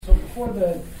before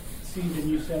the season,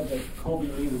 you said that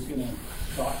Kolby Lee was going to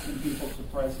shock some people,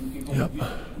 surprise some people. Yep.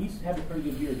 He's had a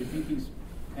pretty good year. Do you think he's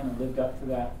kind of lived up to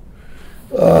that?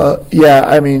 Yeah,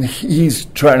 I mean, he's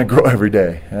trying to grow every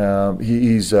day.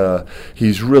 He's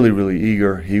really, really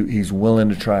eager. He's willing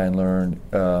to try and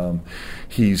learn.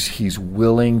 He's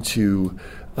willing to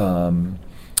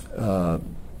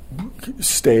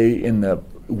stay in the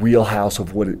wheelhouse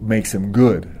of what it makes him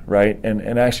good, right?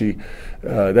 And actually,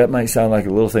 that might sound like a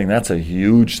little thing. That's a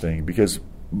huge thing because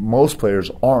most players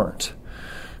aren't.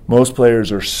 Most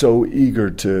players are so eager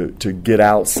to get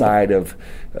outside of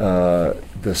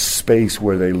the space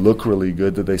where they look really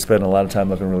good that they spend a lot of time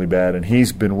looking really bad. And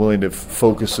he's been willing to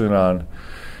focus in on,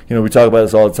 we talk about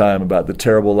this all the time about the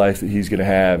terrible life that he's going to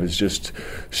have is just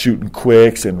shooting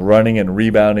quicks and running and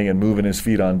rebounding and moving his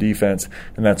feet on defense,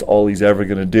 and that's all he's ever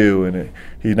going to do. And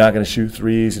he's not going to shoot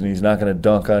threes, and he's not going to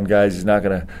dunk on guys. He's not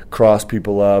going to cross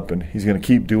people up, and he's going to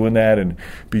keep doing that and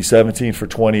be 17 for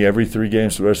 20 every 3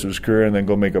 games for the rest of his career and then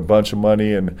go make a bunch of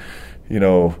money and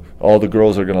all the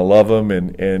girls are going to love him,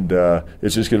 and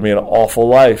it's just going to be an awful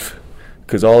life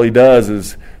because all he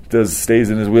does stays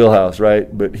in his wheelhouse,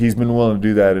 right? But he's been willing to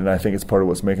do that, and I think it's part of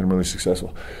what's making him really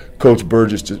successful. Coach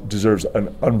Burgess deserves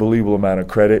an unbelievable amount of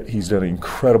credit. He's done an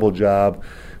incredible job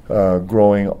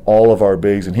growing all of our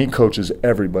bigs, and he coaches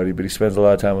everybody, but he spends a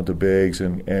lot of time with the bigs,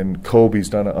 and Kobe's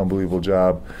done an unbelievable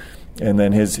job. And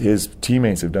then his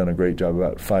teammates have done a great job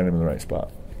about finding him in the right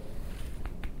spot.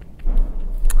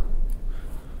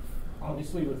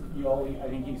 Obviously, with Yoli, I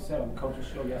think he said on the coach's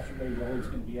show yesterday, Yoli's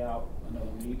going to be out another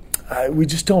week. We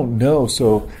just don't know.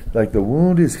 So, the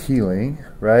wound is healing,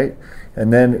 right?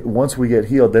 And then once we get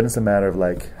healed, then it's a matter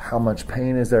of, how much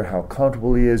pain is there, how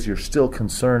comfortable he is. You're still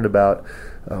concerned about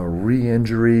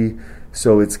re-injury.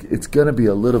 So it's going to be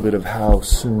a little bit of how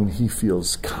soon he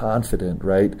feels confident,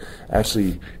 right?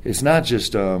 Actually, it's not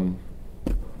just, you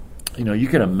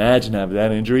can imagine having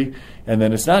that injury, and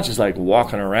then it's not just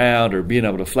walking around or being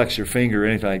able to flex your finger or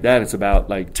anything like that. It's about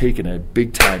taking a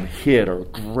big time hit or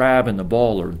grabbing the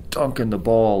ball or dunking the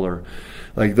ball or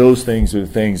those things are the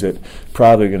things that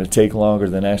probably are going to take longer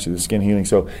than actually the skin healing.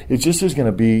 So it just is going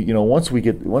to be,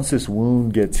 once this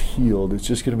wound gets healed, it's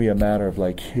just going to be a matter of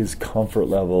his comfort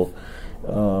level,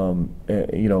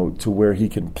 to where he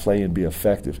can play and be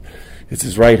effective. It's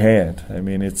his right hand. I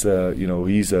mean, it's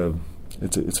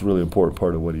it's a really important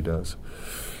part of what he does.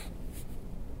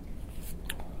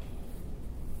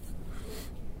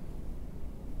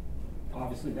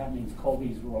 Obviously, that means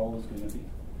Kolby's role is going to be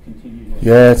continued.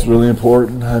 Yeah, it's really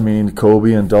important. I mean,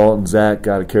 Kobe and Dalton, Zach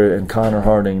got to carry it, and Connor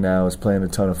Harding now is playing a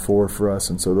ton of 4 for us,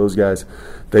 and so those guys,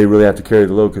 they really have to carry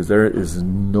the load because there is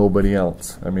nobody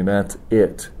else. I mean, that's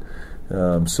it.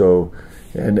 And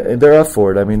they're up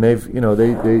for it. I mean,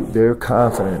 they're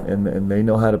confident and they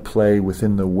know how to play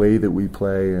within the way that we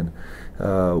play, and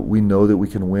we know that we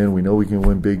can win. We know we can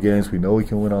win big games. We know we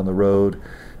can win on the road,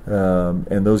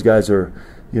 and those guys are,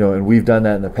 and we've done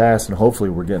that in the past, and hopefully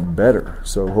we're getting better.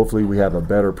 So hopefully we have a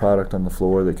better product on the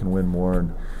floor that can win more,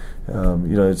 and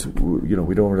we don't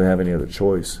really have any other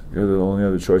choice. The only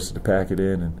other choice is to pack it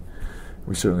in, and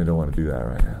we certainly don't want to do that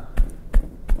right now.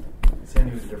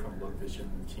 Sandy was a different look this year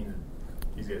than the team that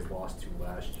these guys lost to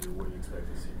last year. What do you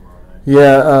expect to see tomorrow night?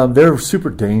 Yeah, they're super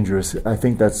dangerous. I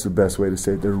think that's the best way to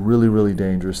say it. They're really, really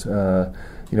dangerous.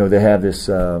 They have this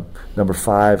number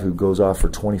 5 who goes off for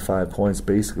 25 points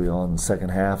basically all in the second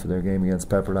half of their game against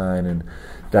Pepperdine, and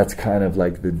that's kind of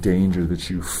the danger that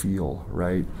you feel,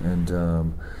 right? And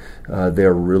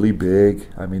they're really big.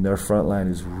 I mean, their front line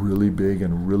is really big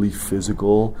and really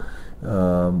physical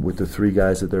with the 3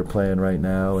 guys that they're playing right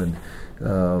now, and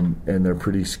they're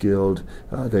pretty skilled.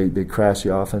 They crash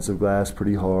the offensive glass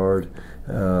pretty hard.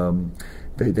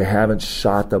 They haven't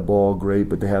shot the ball great,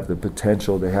 but they have the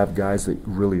potential. They have guys that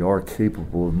really are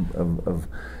capable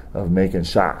of making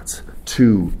shots.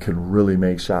 2 can really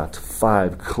make shots.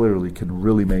 5 clearly can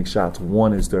really make shots.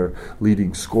 1 is their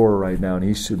leading scorer right now, and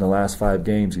in the last 5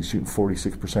 games, he's shooting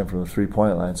 46% from the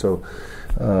 3-point line. So,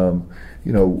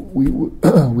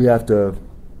 we have to,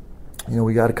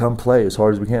 we got to come play as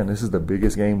hard as we can. This is the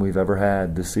biggest game we've ever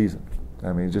had this season.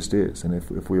 I mean, it just is. And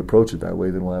if we approach it that way,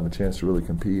 then we'll have a chance to really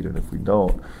compete. And if we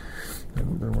don't,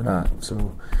 then we're not.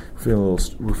 So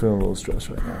we're feeling a little stressed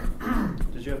right now.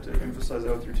 Did you have to emphasize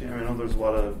that with your team? I know there's a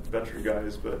lot of veteran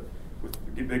guys, but with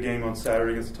the big game on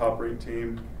Saturday against a top-ranked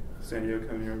team, San Diego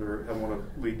coming here and having won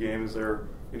a league game, is there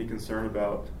any concern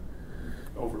about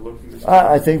overlooking this?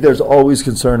 I think there's always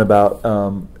concern about,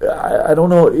 I don't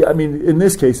know, I mean, in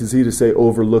this case, it's easy to say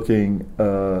overlooking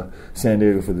San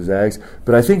Diego for the Zags,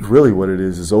 but I think really what it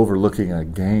is overlooking a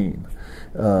game.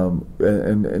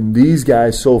 And these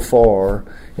guys so far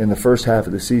in the first half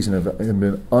of the season have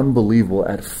been unbelievable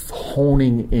at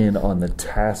honing in on the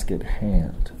task at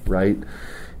hand, right?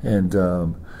 And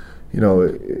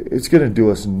it's going to do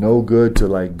us no good to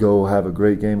like go have a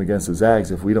great game against the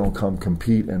Zags if we don't come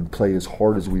compete and play as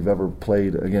hard as we've ever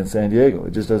played against San Diego.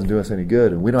 It just doesn't do us any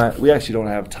good, and we actually don't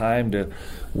have time to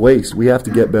waste. We have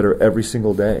to get better every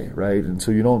single day, right? And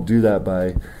so you don't do that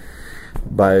by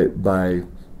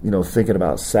thinking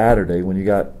about Saturday when you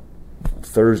got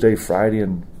Thursday, Friday,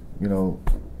 and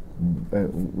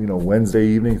Wednesday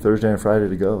evening, Thursday and Friday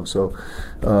to go. So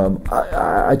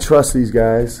I trust these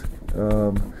guys.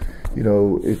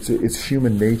 It's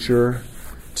human nature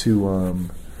to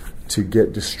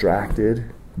get distracted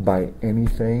by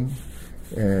anything,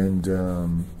 and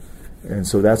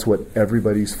so that's what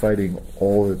everybody's fighting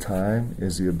all the time,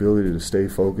 is the ability to stay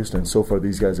focused. And so far,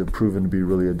 these guys have proven to be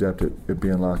really adept at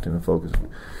being locked in and focused.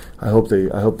 I hope they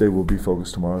will be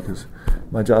focused tomorrow, because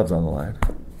my job's on the line.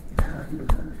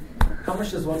 How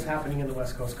much does what's happening in the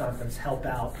West Coast Conference help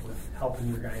out with helping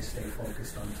your guys stay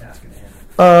focused on the task at hand?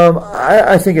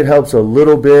 I think it helps a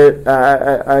little bit.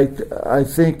 I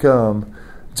think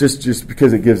just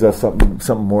because it gives us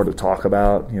something more to talk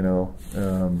about,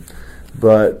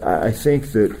 but I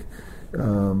think that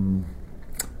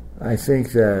I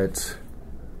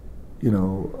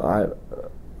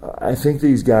think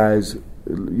these guys.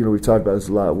 We talked about this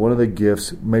a lot. One of the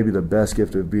gifts, maybe the best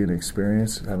gift of being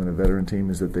experienced, having a veteran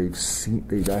team, is that they've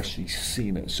actually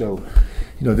seen it. So,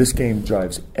 this game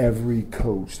drives every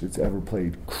coach that's ever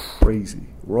played crazy.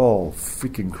 We're all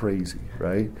freaking crazy,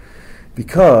 right?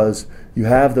 Because you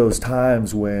have those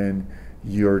times when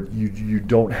you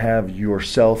don't have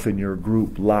yourself and your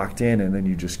group locked in, and then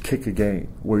you just kick a game.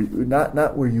 Where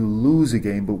not where you lose a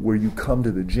game, but where you come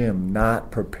to the gym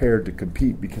not prepared to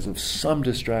compete because of some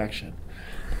distraction.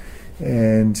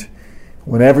 And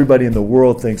when everybody in the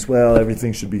world thinks, well,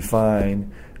 everything should be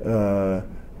fine, if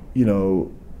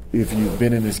you've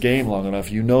been in this game long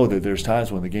enough, you know that there's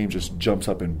times when the game just jumps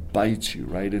up and bites you,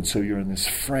 right? And so you're in this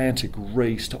frantic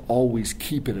race to always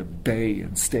keep it at bay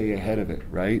and stay ahead of it,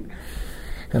 right?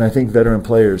 And I think veteran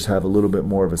players have a little bit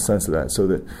more of a sense of that, so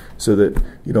that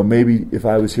maybe if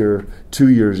I was here 2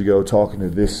 years ago talking to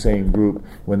this same group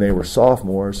when they were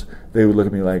sophomores, they would look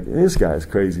at me like, this guy's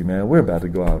crazy, man. We're about to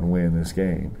go out and win this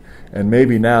game. And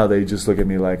maybe now they just look at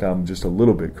me like I'm just a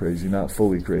little bit crazy, not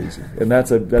fully crazy. And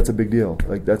that's a big deal.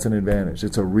 Like, that's an advantage.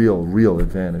 It's a real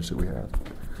advantage that we have.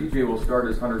 TJ will start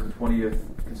his 120th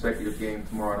consecutive game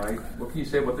tomorrow night. What can you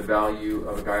say about the value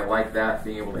of a guy like that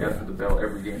being able to answer the bell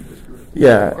every game this year?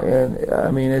 Yeah, and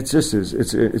I mean, it's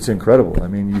incredible. I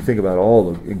mean, you think about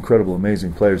all the incredible,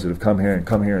 amazing players that have come here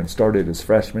and started as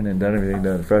freshmen and done everything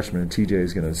done as freshmen, and TJ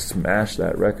is going to smash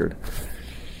that record.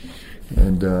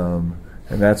 And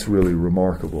that's really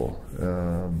remarkable.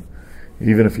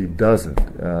 Even if he doesn't,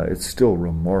 it's still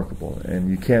remarkable,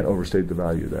 and you can't overstate the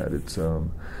value of that. It's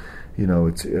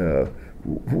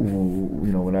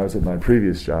when I was at my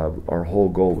previous job, our whole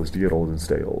goal was to get old and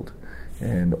stay old.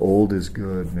 And old is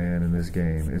good, man, in this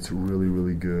game. It's really,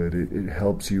 really good. It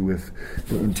helps you with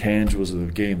the intangibles of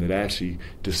the game that actually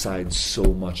decides so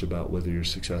much about whether you're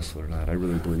successful or not. I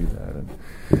really believe that.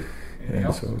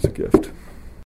 And so it's a gift.